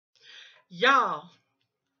Y'all,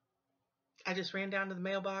 I just ran down to the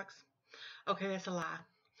mailbox. Okay, that's a lie.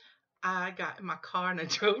 I got in my car and I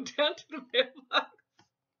drove down to the mailbox.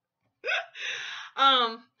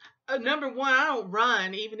 Um, Number one, I don't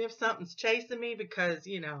run even if something's chasing me because,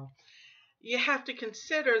 you have to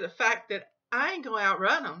consider the fact that I ain't going to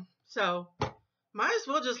outrun them. So might as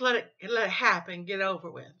well just let it happen, get over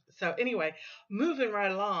with. So anyway, moving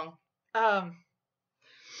right along. Um,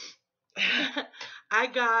 I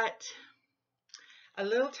got a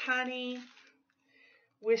little tiny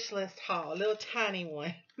wish list haul, a little tiny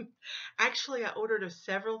one. Actually, I ordered of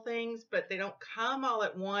several things, but they don't come all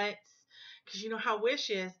at once because you know how Wish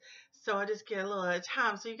is. So I just get a little at a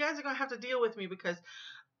time. So you guys are going to have to deal with me because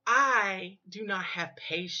I do not have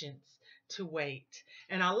patience to wait.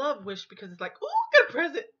 And I love Wish because it's like, oh, got a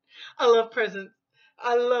present. I love presents.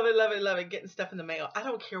 I love it, love it, love it, getting stuff in the mail. I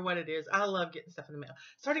don't care what it is. I love getting stuff in the mail.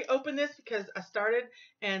 So I already opened this because I started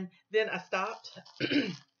and then I stopped.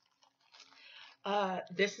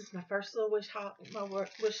 This is my first little wish hop, my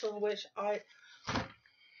wish little wish.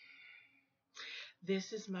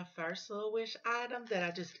 This is my first little wish item that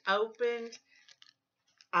I just opened.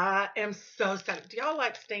 I am so excited. Do y'all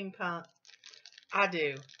like steampunk? I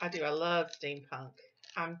do. I do. I love steampunk.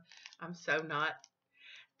 I'm I'm so not.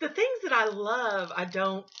 The things that I love, I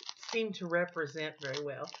don't seem to represent very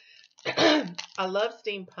well. I love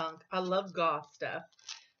steampunk. I love goth stuff,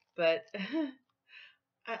 but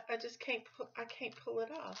I just I can't pull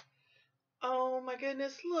it off. Oh my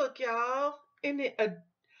goodness! Look, y'all. Isn't it?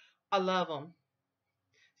 I love them.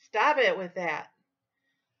 Stop it with that.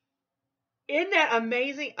 Isn't that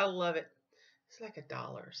amazing? I love it. It's like $1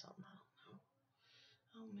 or something. I don't know.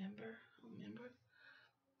 I don't remember. I don't remember.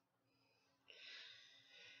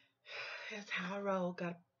 That's how I roll.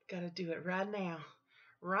 Gotta do it right now.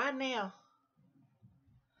 Right now.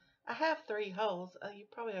 I have 3 holes. You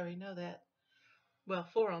probably already know that. Well,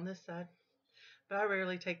 4 on this side. But I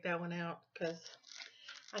rarely take that one out because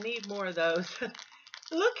I need more of those.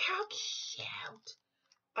 Look how cute.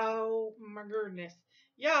 Oh my goodness.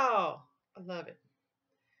 Y'all. I love it.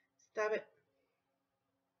 Stop it.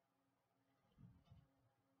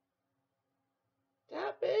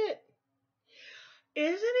 Stop it.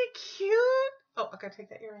 Isn't it cute? Oh, I gotta take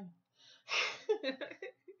that earring.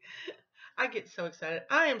 I get so excited.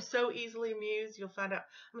 I am so easily amused. You'll find out.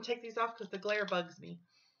 I'm going to take these off because the glare bugs me.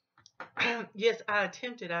 Yes, I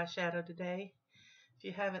attempted eyeshadow today. If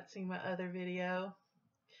you haven't seen my other video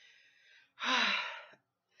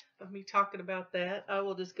of me talking about that, I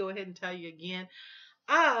will just go ahead and tell you again.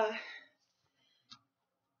 I,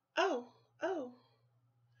 oh, oh,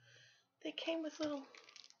 they came with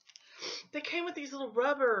these little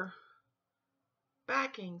rubber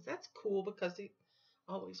backings. That's cool because they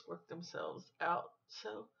always work themselves out.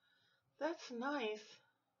 So that's nice.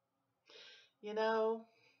 You know,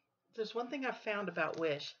 there's one thing I've found about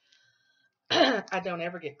Wish. I don't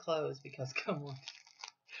ever get clothes because come on.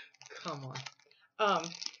 Come on. Um,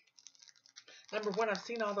 Number one, I've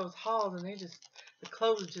seen all those hauls and the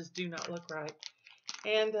clothes just do not look right.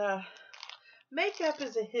 And makeup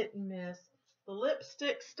is a hit and miss. The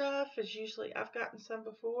lipstick stuff is usually, I've gotten some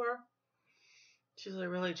before. It's usually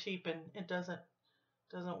really cheap and it doesn't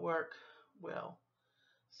work well.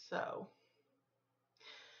 So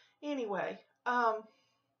anyway,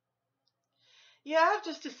 yeah, I've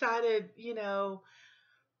just decided,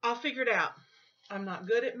 I'll figure it out. I'm not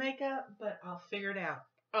good at makeup, but I'll figure it out.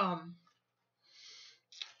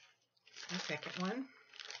 The second one.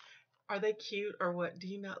 Are they cute or what? Do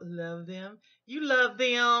you not love them? You love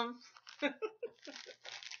them.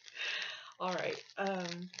 All right.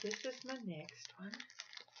 This is my next one.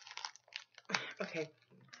 Okay.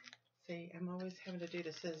 See, I'm always having to do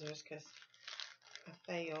the scissors because I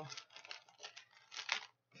fail.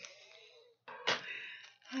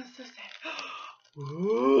 I'm so sad.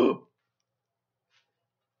 Ooh.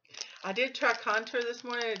 I did try contour this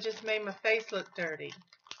morning. It just made my face look dirty.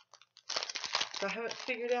 So I haven't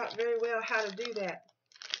figured out very well how to do that.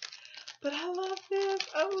 But I love this.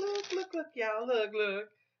 Oh, look, y'all.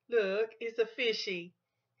 Look. It's a fishy.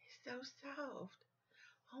 It's so soft.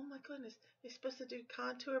 Oh my goodness. It's supposed to do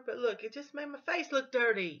contour, but look, it just made my face look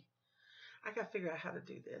dirty. I gotta figure out how to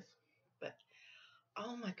do this. But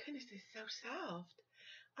oh my goodness, it's so soft.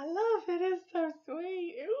 I love it. It's so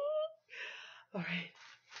sweet. Ooh. All right.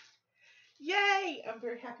 Yay! I'm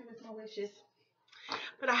very happy with my wishes.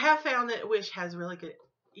 But I have found that Wish has really good,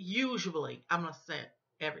 usually, I'm not saying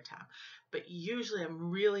every time, but usually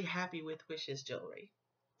I'm really happy with Wish's jewelry.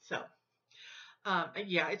 So,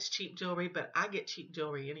 yeah, it's cheap jewelry, but I get cheap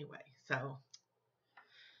jewelry anyway. So,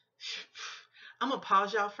 I'm going to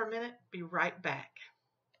pause y'all for a minute. Be right back.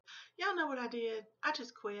 Y'all know what I did. I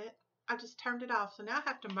just quit. I just turned it off. So now I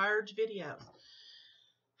have to merge videos.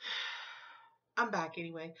 I'm back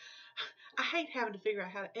anyway. I hate having to figure out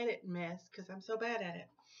how to edit and mess because I'm so bad at it.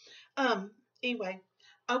 Anyway,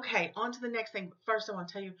 okay, on to the next thing. But first, I want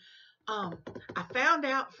to tell you, I found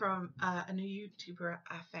out from a new YouTuber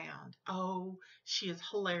I found. Oh, she is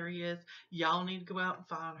hilarious. Y'all need to go out and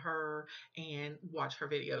find her and watch her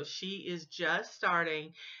videos. She is just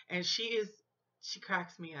starting, and she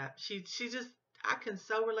cracks me up. She just, I can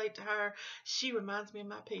so relate to her. She reminds me of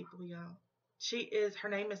my people, y'all. Her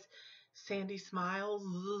name is Sandy Smiles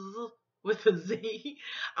with a Z.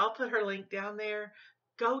 I'll put her link down there.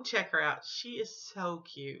 Go check her out. She is so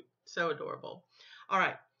cute, so adorable. All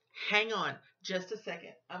right, hang on just a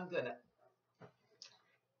second. I'm gonna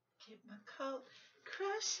get my coat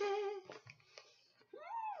crushes.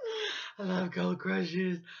 I love coat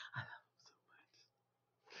crushes. I love them so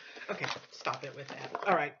much. Okay, stop it with that.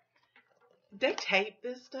 All right, they tape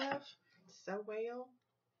this stuff so well.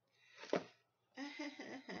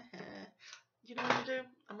 You know what I'm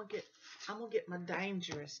gonna do? I'm gonna get my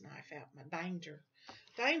dangerous knife out. My danger,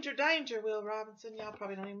 Will Robinson. Y'all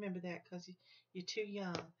probably don't even remember that because you're too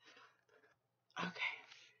young. Okay.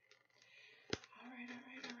 All right.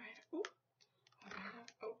 Ooh. All right.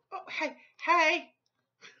 Oh, hey.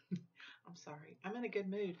 I'm sorry. I'm in a good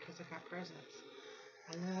mood because I got presents.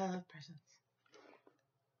 I love presents.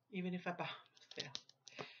 Even if I buy myself.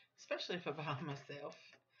 Especially if I buy myself.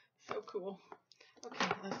 So cool. Okay,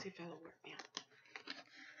 let's see if that'll work now.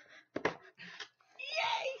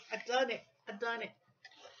 Yay! I done it.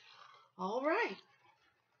 All right.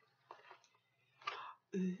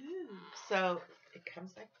 Ooh. So it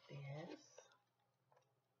comes like this.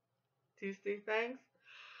 Do you see things?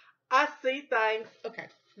 I see things. Okay,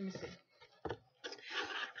 let me see.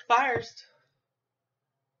 First.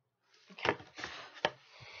 Okay.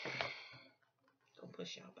 Don't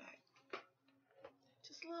push y'all back.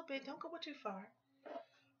 Just a little bit. Don't go too far.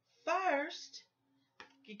 First,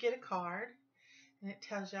 you get a card, and it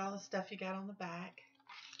tells you all the stuff you got on the back.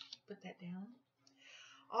 Put that down.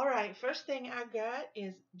 All right, first thing I got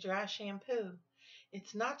is dry shampoo.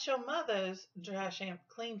 It's not your mother's dry shampoo,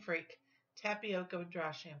 Clean Freak tapioca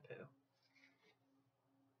dry shampoo.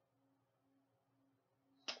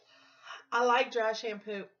 I like dry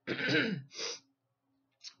shampoo,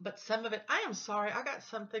 but some of it, I am sorry, I got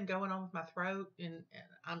something going on with my throat, and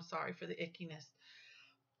I'm sorry for the ickiness.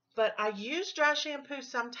 But I use dry shampoo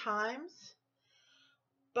sometimes,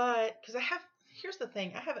 but because here's the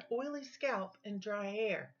thing, I have an oily scalp and dry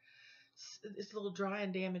hair. It's a little dry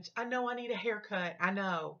and damaged. I know I need a haircut. I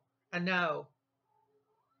know.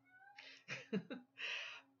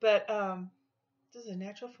 But this is a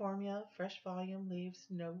natural formula. Fresh volume leaves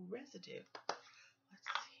no residue. Let's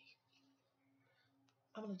see.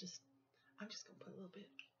 I'm just gonna put a little bit.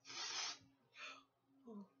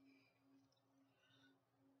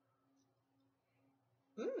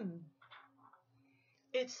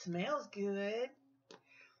 It smells good.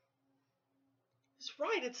 It's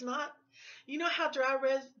right. It's not. You know how dry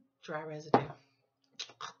residue.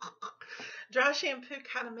 Dry shampoo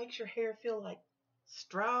kind of makes your hair feel like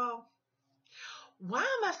straw. Why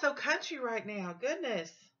am I so country right now?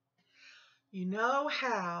 Goodness. You know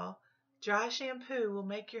how dry shampoo will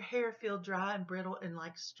make your hair feel dry and brittle and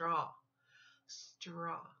like straw.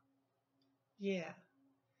 Yeah.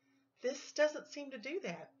 This doesn't seem to do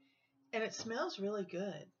that. And it smells really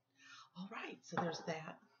good. All right, so there's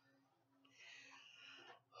that.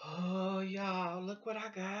 Oh, y'all, look what I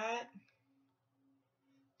got.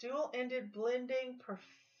 Dual-ended blending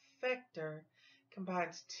perfector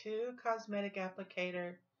combines 2 cosmetic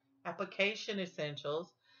application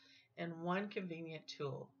essentials and 1 convenient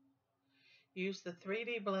tool. Use the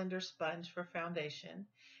 3D blender sponge for foundation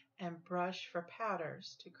and brush for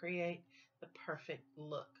powders to create the perfect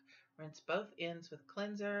look. Rinse both ends with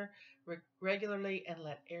cleanser regularly and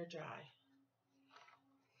let air dry.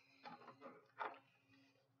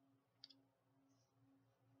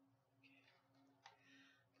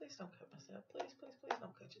 Please don't cut myself. Please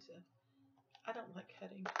don't cut yourself. I don't like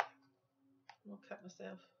cutting. I'm going to cut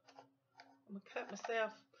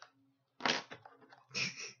myself.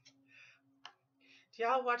 Do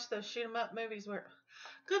y'all watch those shoot 'em up movies where,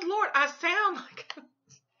 good Lord, I sound like, I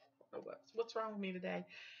don't know what's wrong with me today.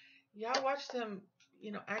 Y'all watch them,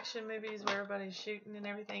 action movies where everybody's shooting and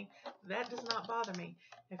everything. That does not bother me.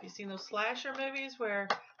 Have you seen those slasher movies where,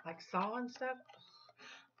 like Saw and stuff?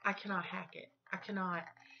 I cannot hack it. I cannot.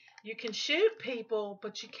 You can shoot people,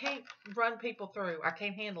 but you can't run people through. I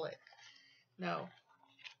can't handle it. No.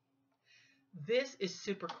 This is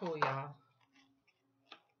super cool, y'all.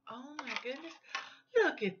 Oh my goodness.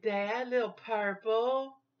 Look at that little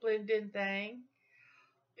purple blend-in thing.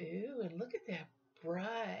 Ooh, and look at that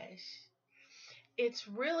brush. It's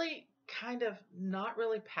really kind of not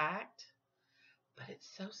really packed, but it's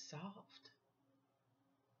so soft.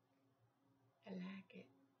 I like it.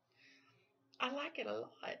 I like it a lot.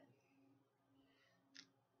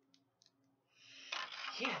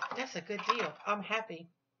 Yeah, that's a good deal. I'm happy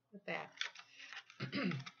with that.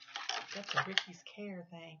 That's a Ricky's Care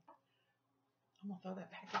thing. I'm going to throw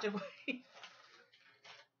that package away.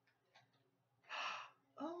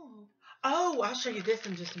 Oh, I'll show you this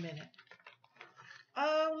in just a minute.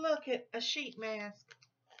 Oh, look at a sheet mask.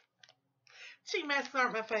 Sheet masks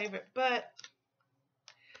aren't my favorite, but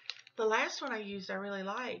the last one I used I really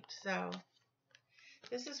liked. So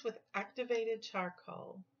this is with activated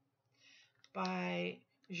charcoal by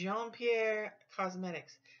Jean-Pierre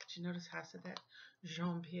Cosmetics. Did you notice how I said that?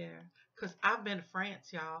 Jean-Pierre. Because I've been to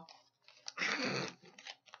France, y'all.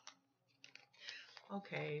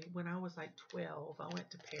 Okay, when I was like 12, I went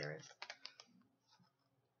to Paris.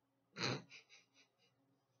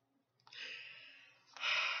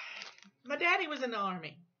 My daddy was in the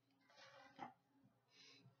army.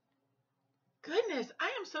 Goodness, I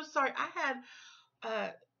am so sorry. I had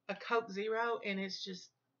a Coke Zero and it's just,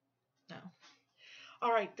 no.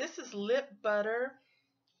 All right, this is lip butter.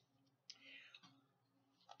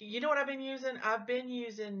 You know what I've been using? I've been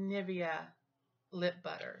using Nivea lip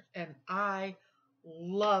butter, and I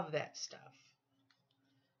love that stuff.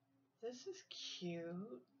 This is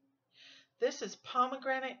cute. This is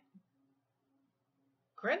pomegranate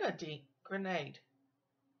grenade.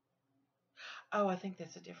 Oh, I think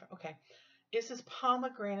that's a different. Okay. This is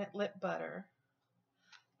pomegranate lip butter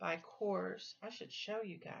by Coors. I should show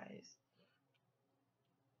you guys.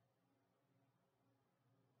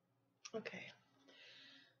 Okay.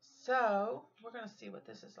 So, we're going to see what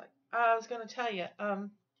this is like. I was going to tell you,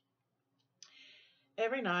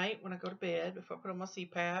 every night when I go to bed, before I put on my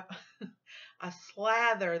CPAP, I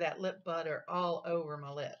slather that lip butter all over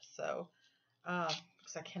my lips. So,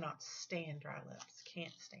 because I cannot stand dry lips.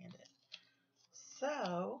 Can't stand it.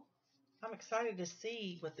 So, I'm excited to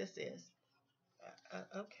see what this is.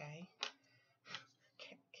 Okay.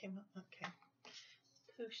 Okay.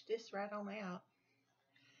 Push this right on out.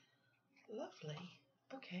 Lovely.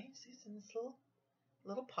 Okay, so it's in this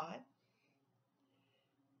little pot.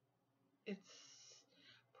 It's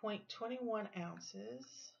 0.21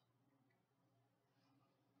 ounces.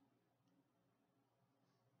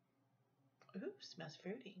 Ooh, smells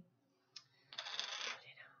fruity.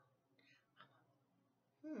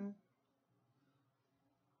 Put it on.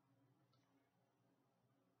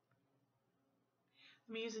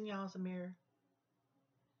 I'm using y'all as a mirror.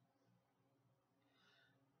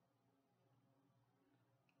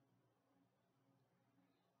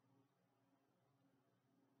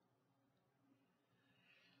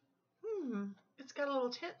 It's got a little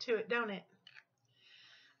tint to it, don't it?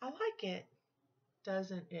 I like it,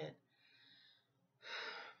 doesn't it?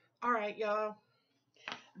 All right, y'all.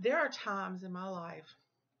 There are times in my life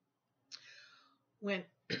when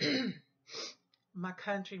my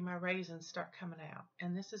raisins start coming out.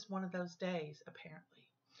 And this is one of those days, apparently.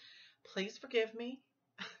 Please forgive me.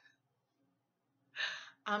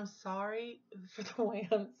 I'm sorry for the way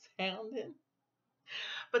I'm sounding.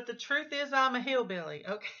 But the truth is I'm a hillbilly,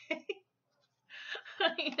 okay?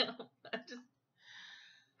 I am. I just,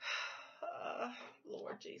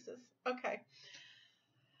 Lord Jesus. Okay.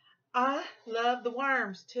 I love the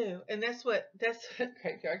worms too. And that's what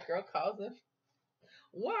Graveyard Girl calls them.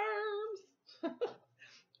 Worms.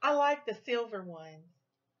 I like the silver ones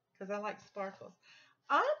because I like sparkles.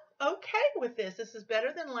 I'm okay with this. This is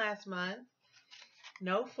better than last month.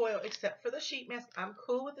 No foil except for the sheet mask. I'm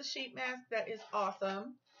cool with the sheet mask. That is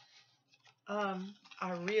awesome. I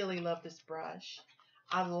really love this brush.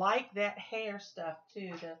 I like that hair stuff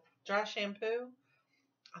too. The dry shampoo.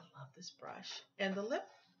 I love this brush. And the lip.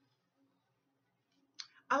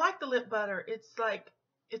 I like the lip butter. It's like,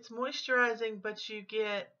 it's moisturizing, but you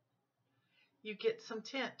get some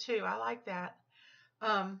tint too. I like that.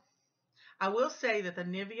 I will say that the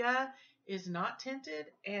Nivea is not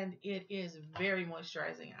tinted and it is very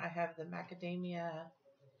moisturizing. I have the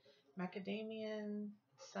macadamian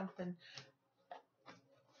something.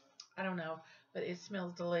 I don't know, but it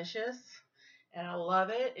smells delicious and I love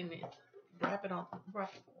it. And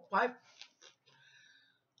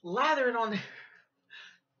lather it on there.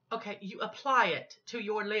 Okay, you apply it to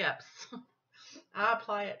your lips. I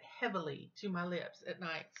apply it heavily to my lips at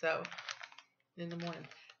night, so in the morning.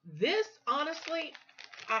 This, honestly,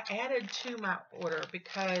 I added to my order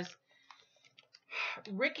because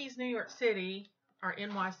Ricky's New York City, or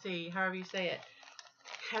NYC, however you say it,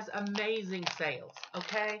 has amazing sales,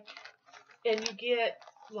 okay? And you get,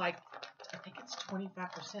 like, I think it's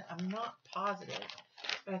 25%. I'm not positive,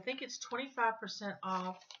 but I think it's 25%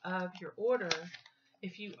 off of your order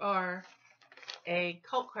if you are a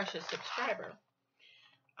Cult Crushes subscriber.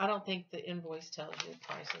 I don't think the invoice tells you the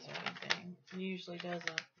prices or anything. It usually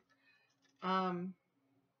doesn't.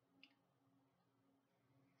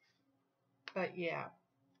 But yeah.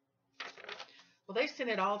 Well, they sent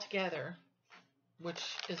it all together, which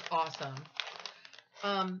is awesome.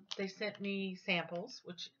 They sent me samples,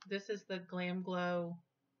 which this is the Glam Glow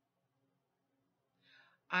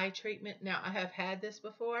eye treatment. Now, I have had this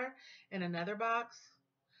before in another box.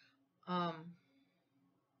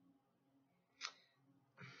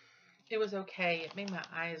 It was okay. It made my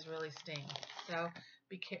eyes really sting. So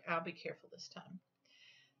I'll be careful this time.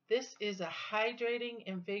 This is a hydrating,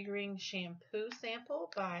 invigorating shampoo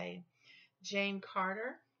sample by Jane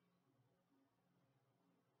Carter.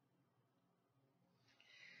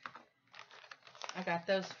 I got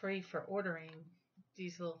those free for ordering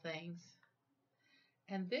these little things.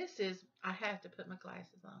 And this is, I have to put my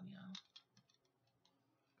glasses on, y'all.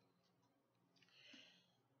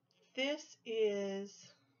 This is,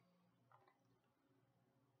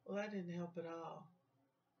 well, that didn't help at all.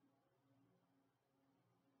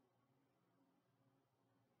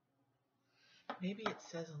 Maybe it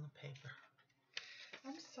says on the paper.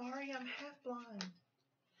 I'm sorry, I'm half blind.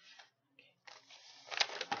 Okay.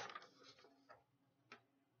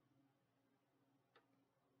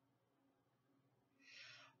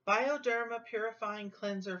 Bioderma Purifying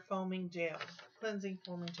Cleanser Foaming Gel. Cleansing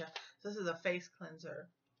Foaming Gel. This is a face cleanser.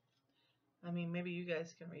 I mean, maybe you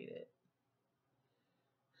guys can read it.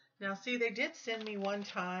 Now, see, they did send me one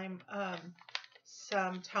time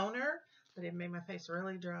some toner, but it made my face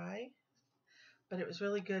really dry. But it was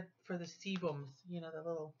really good for the sebums, you know, the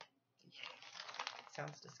little, it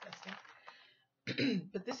sounds disgusting.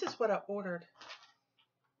 But this is what I ordered.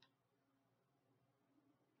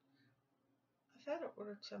 I thought I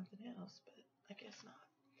ordered something else, but I guess not.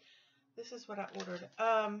 This is what I ordered.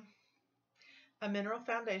 A mineral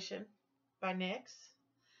foundation by NYX.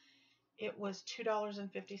 It was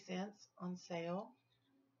 $2.50 on sale.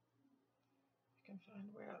 I can find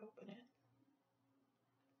where I open it.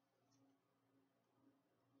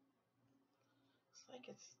 Looks like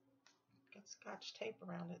it's got scotch tape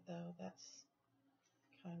around it, though. That's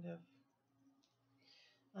kind of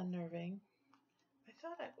unnerving. I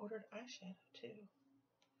thought I ordered eyeshadow, too.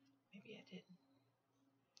 Maybe I didn't.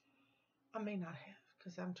 I may not have,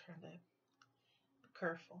 because I'm trying to be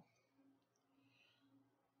careful.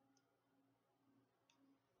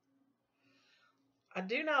 I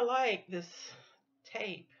do not like this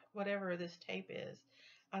tape, whatever this tape is.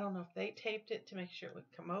 I don't know if they taped it to make sure it would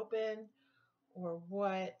come open or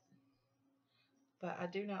what, but I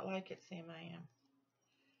do not like it, Sam I am.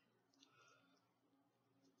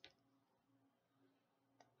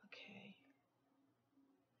 Okay.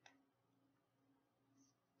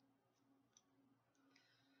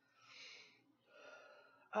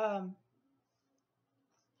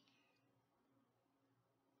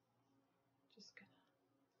 Just gonna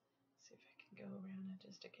see if I can go around it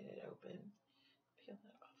just to get it open. Peel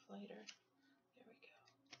that off later. There we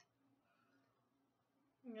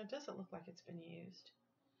go. It doesn't look like it's been used.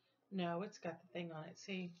 No, it's got the thing on it.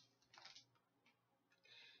 See,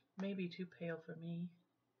 maybe too pale for me.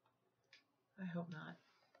 I hope not.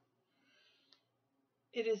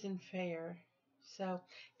 It is in fair. So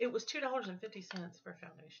it was $2.50 for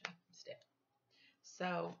foundation instead.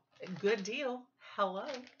 So good deal. Hello.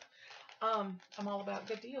 I'm all about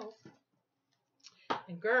good deals.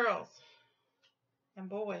 And girls and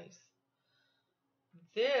boys,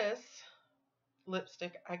 this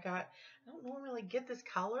lipstick I got, I don't normally get this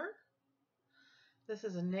color. This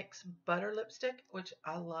is a NYX Butter Lipstick, which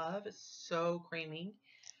I love. It's so creamy.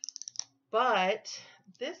 But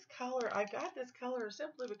this color, I got this color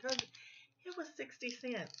simply because it was 60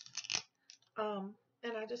 cents.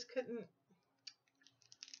 And I just couldn't,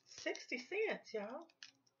 60 cents, y'all.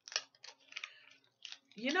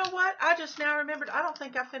 You know what? I just now remembered, I don't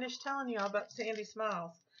think I finished telling y'all about Sandy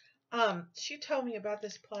Smiles. She told me about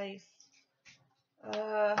this place.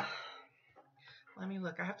 Let me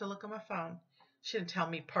look. I have to look on my phone. She didn't tell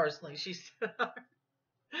me personally. She said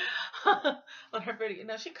on her video.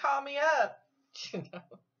 No, she called me up. She could.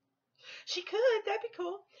 That'd be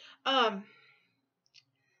cool.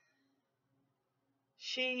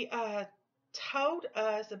 She told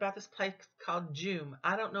us about this place called Joom.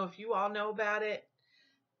 I don't know if you all know about it,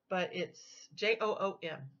 but it's Joom.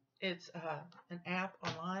 It's an app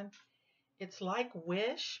online. It's like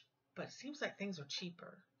Wish, but it seems like things are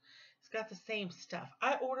cheaper. It's got the same stuff.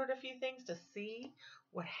 I ordered a few things to see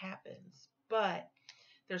what happens, but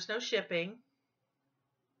there's no shipping.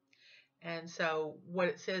 And so what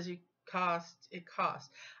it says it costs.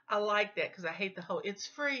 I like that because I hate the whole, it's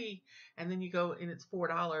free, and then you go and it's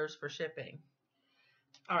 $4 for shipping.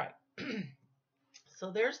 All right.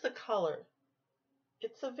 So there's the color.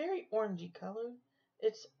 It's a very orangey color.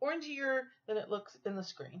 It's orangier than it looks in the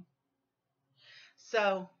screen.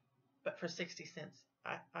 So, but for 60 cents,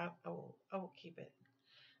 I will keep it.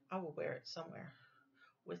 I will wear it somewhere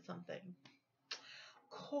with something.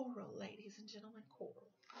 Coral, ladies and gentlemen, coral.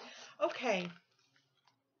 Okay.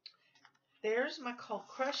 There's my Cult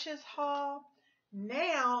Crushes haul.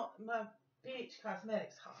 Now, my BH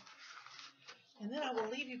Cosmetics haul. And then I will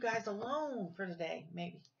leave you guys alone for today,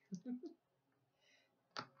 maybe.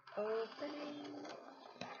 Opening.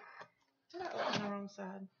 Did I open the wrong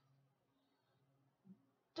side?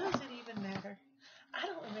 Does it even matter? I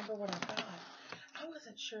don't remember what I got. I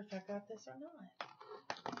wasn't sure if I got this or not.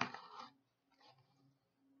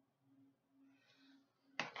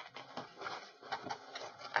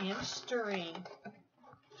 In stirring. Okay.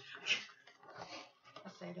 I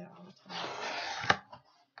say that all the time.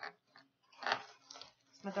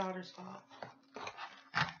 It's my daughter's fault.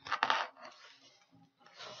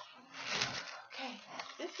 Okay,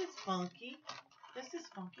 this is funky. This is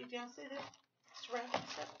funky. Do y'all see this? It's wrapping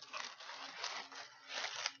stuff.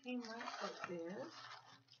 Came wrapped like this.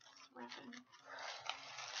 It's wrapping.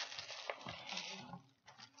 Okay.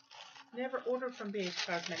 Never ordered from BH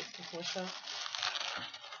Cosmetics before, so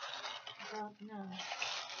I don't know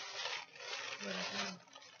what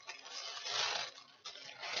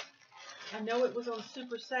I know it was on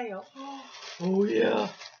super sale. Oh yeah.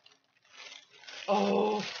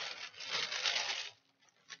 Oh.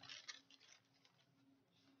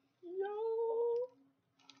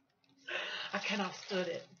 I cannot stood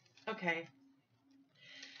it. Okay.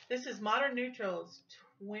 This is Modern Neutrals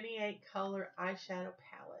 28 color eyeshadow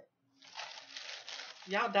palette.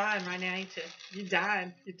 Y'all dying right now, ain't you? You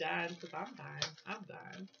dying. You're dying because I'm dying. I'm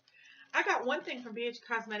dying. I got one thing from BH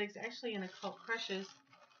Cosmetics actually in a Cult Crushes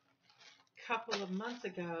a couple of months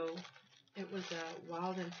ago. It was a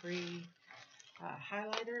Wild and Free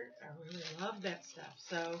highlighter. I really love that stuff.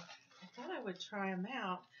 So I thought I would try them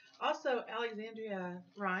out. Also, Alexandria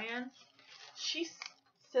Ryan, she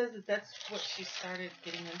says that that's what she started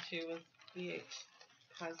getting into with BH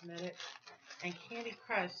Cosmetics. And Candy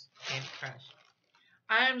Crush.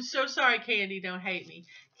 I am so sorry, Candy. Don't hate me.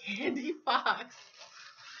 Candy Fox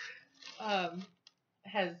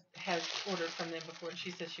has ordered from them before, and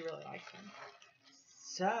she says she really likes them.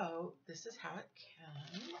 So this is how it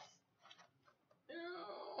comes.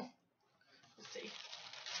 Oh, let's see.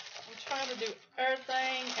 I'm trying to do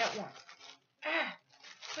everything at once. Ah,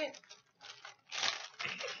 quit.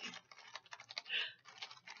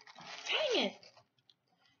 Dang it.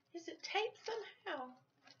 Is it taped somehow?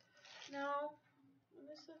 No.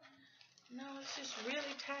 No, it's just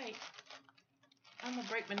really tight. I'm going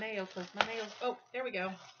to break my nail because my nails... Oh, there we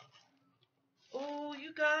go. Oh,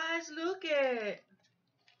 you guys, look it.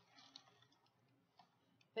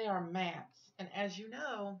 They are mattes. And as you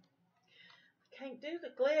know, I can't do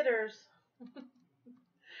the glitters.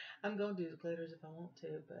 I'm going to do the glitters if I want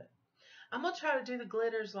to, but I'm going to try to do the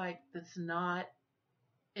glitters like that's not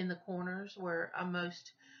in the corners where I'm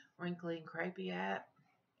most wrinkly and crepey at.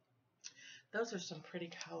 Those are some pretty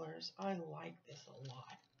colors. I like this a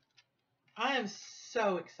lot. I am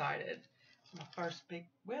so excited. It's my first big,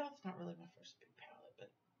 well, it's not really my first big palette,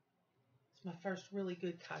 but it's my first really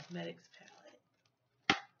good cosmetics palette.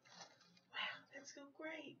 Wow, that's so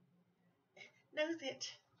great. Nose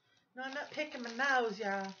it. No, I'm not picking my nose,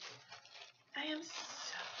 y'all. I am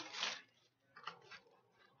so excited.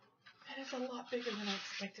 That is a lot bigger than I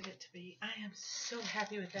expected it to be. I am so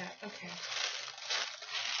happy with that. Okay.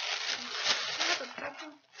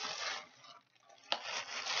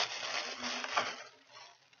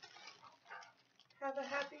 Have a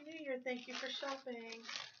happy new year. Thank you for shopping.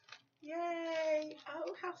 Yay.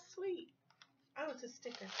 Oh, how sweet. Oh, it's a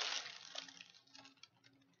sticker.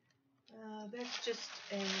 That's just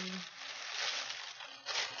a...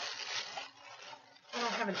 I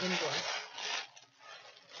don't have an invoice.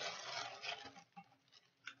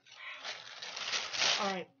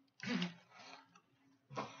 Alright.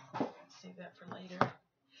 Save that for later.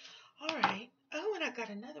 Alright. Oh, and I got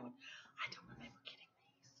another one. I don't remember getting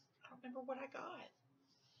these. I don't remember what I got.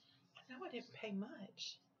 I know I didn't pay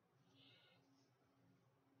much.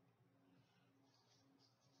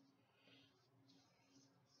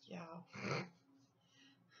 Y'all. I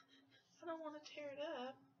don't want to tear it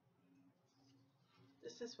up.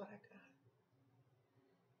 This is what I got.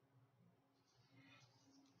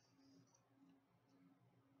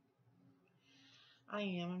 I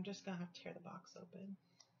am. I'm just going to have to tear the box open.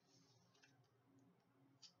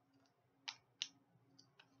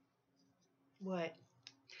 What?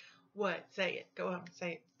 What? Say it. Go on.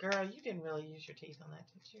 Say it. Girl, you didn't really use your teeth on that,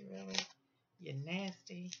 did you really? You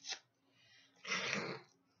nasty.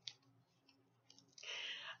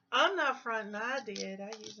 I'm not fronting. I did.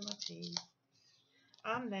 I used my teeth.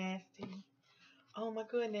 I'm nasty. Oh my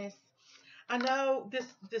goodness. I know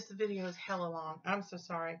this video is hella long. I'm so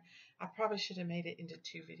sorry. I probably should have made it into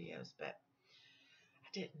 2 videos, but I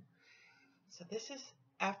didn't. So this is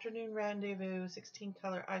Afternoon Rendezvous 16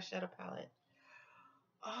 color eyeshadow palette.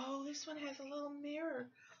 Oh, this one has a little mirror.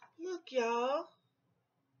 Look, y'all.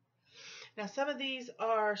 Now, some of these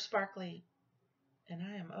are sparkly, and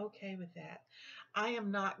I am okay with that. I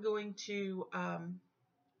am not going to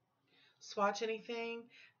swatch anything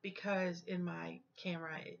because in my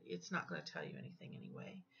camera, it's not going to tell you anything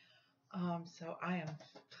anyway. So I am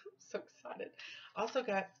so excited. Also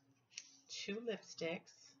got 2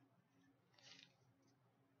 lipsticks.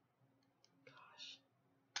 Gosh,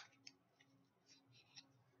 I'm so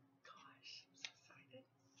excited.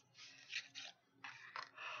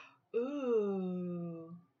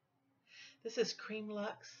 Ooh, this is Cream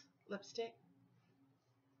Luxe lipstick.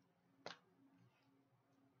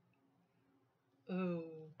 Ooh,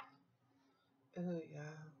 ooh,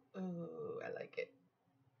 yeah. Ooh, I like it.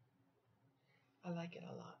 I like it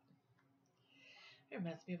a lot. It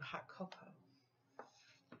reminds me of hot cocoa.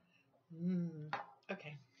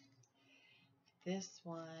 Okay. This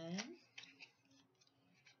one.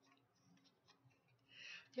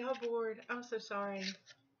 Y'all bored. I'm so sorry.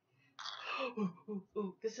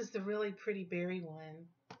 Ooh. This is the really pretty berry one.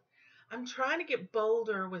 I'm trying to get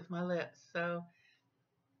bolder with my lips, so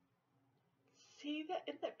see that?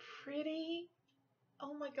 Isn't that pretty?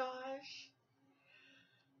 Oh my gosh.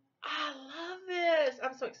 I love this.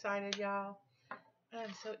 I'm so excited, y'all.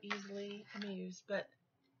 I'm so easily amused. But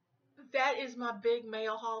that is my big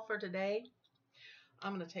mail haul for today.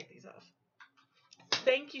 I'm going to take these off.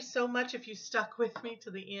 Thank you so much if you stuck with me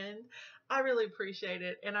to the end. I really appreciate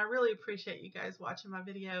it. And I really appreciate you guys watching my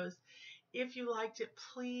videos. If you liked it,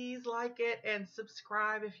 please like it and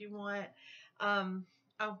subscribe if you want. I'm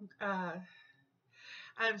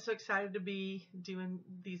so excited to be doing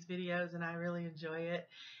these videos, and I really enjoy it.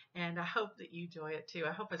 And I hope that you enjoy it too.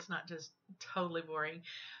 I hope it's not just totally boring.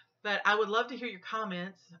 But I would love to hear your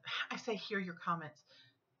comments. I say hear your comments.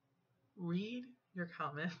 Read your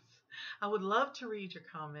comments. I would love to read your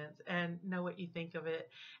comments and know what you think of it.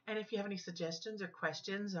 And if you have any suggestions or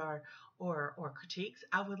questions or critiques,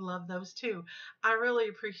 I would love those too. I really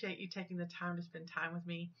appreciate you taking the time to spend time with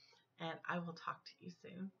me, and I will talk to you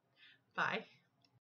soon. Bye.